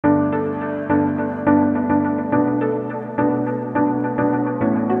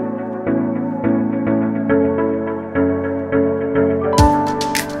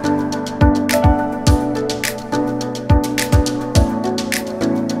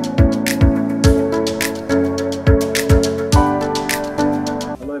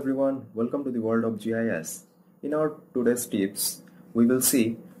welcome to the world of GIS. In our today's tips, we will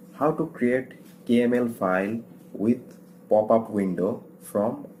see how to create KML file with pop-up window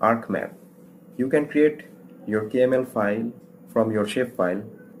from ArcMap. You can create your KML file from your Shapefile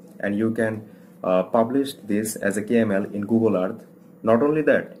and you can publish this as a KML in Google Earth. Not only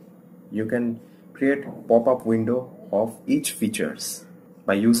that, you can create pop-up window of each features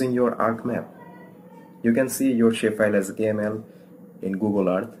by using your ArcMap. You can see your Shapefile as a KML in Google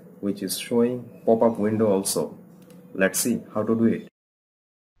Earth, which is showing pop-up window also. Let's see how to do it.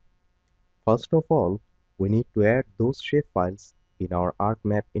 First of all, we need to add those shapefiles in our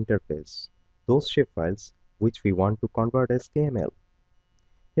ArcMap interface. Those shapefiles which we want to convert as KML.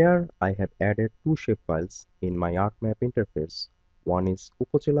 Here I have added two shapefiles in my ArcMap interface. One is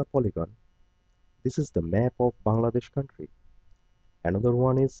Upojela polygon. This is the map of Bangladesh country. Another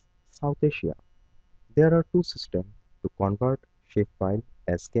one is South Asia. There are two systems to convert shapefile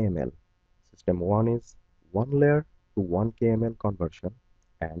as KML. System 1 is 1 layer to 1 KML conversion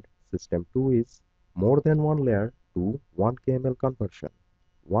and system 2 is more than 1 layer to 1 KML conversion.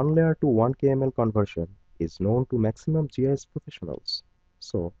 1 layer to 1 KML conversion is known to maximum GIS professionals.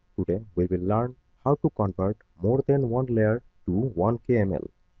 So today we will learn how to convert more than 1 layer to 1 KML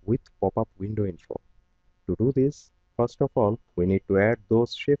with pop-up window info. To do this, first of all, we need to add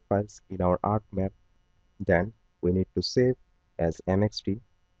those shapefiles in our ArcMap. Then we need to save as MXT.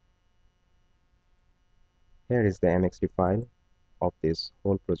 Here is the MXT file of this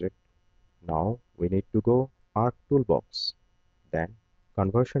whole project. Now we need to go ArcToolbox, then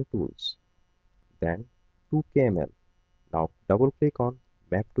Conversion Tools, then to KML. Now double click on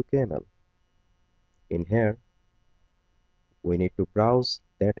Map to KML. In here, we need to browse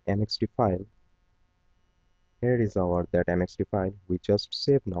that MXT file. Here is our that MXT file we just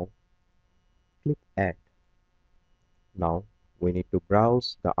saved now. Click Add. Now we need to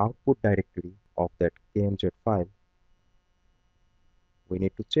browse the output directory of that KMZ file. We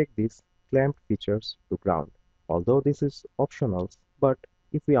need to check this clamped features to ground. Although this is optional, but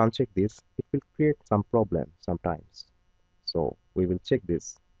if we uncheck this, it will create some problem sometimes. So we will check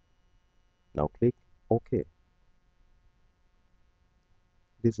this. Now click OK.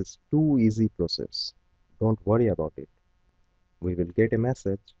 This is too easy process. Don't worry about it. We will get a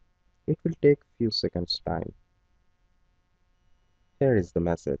message. It will take few seconds time. Here is the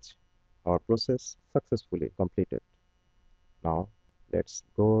message. Our process successfully completed. Now let's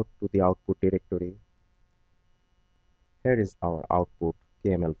go to the output directory. Here is our output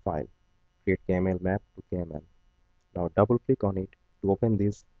KML file. Create KML map to KML. Now double click on it to open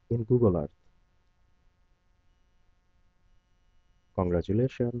this in Google Earth.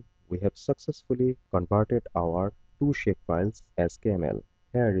 Congratulations, we have successfully converted our two shapefiles as KML.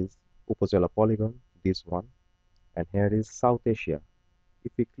 Here is Upojela polygon, this one, and here is South Asia.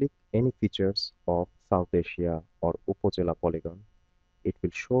 If we click any features of South Asia or Upojela polygon, it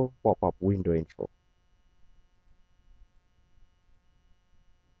will show pop-up window info.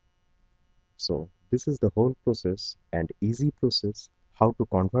 So this is the whole process and easy process how to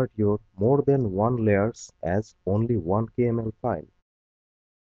convert your more than one layers as only one KML file.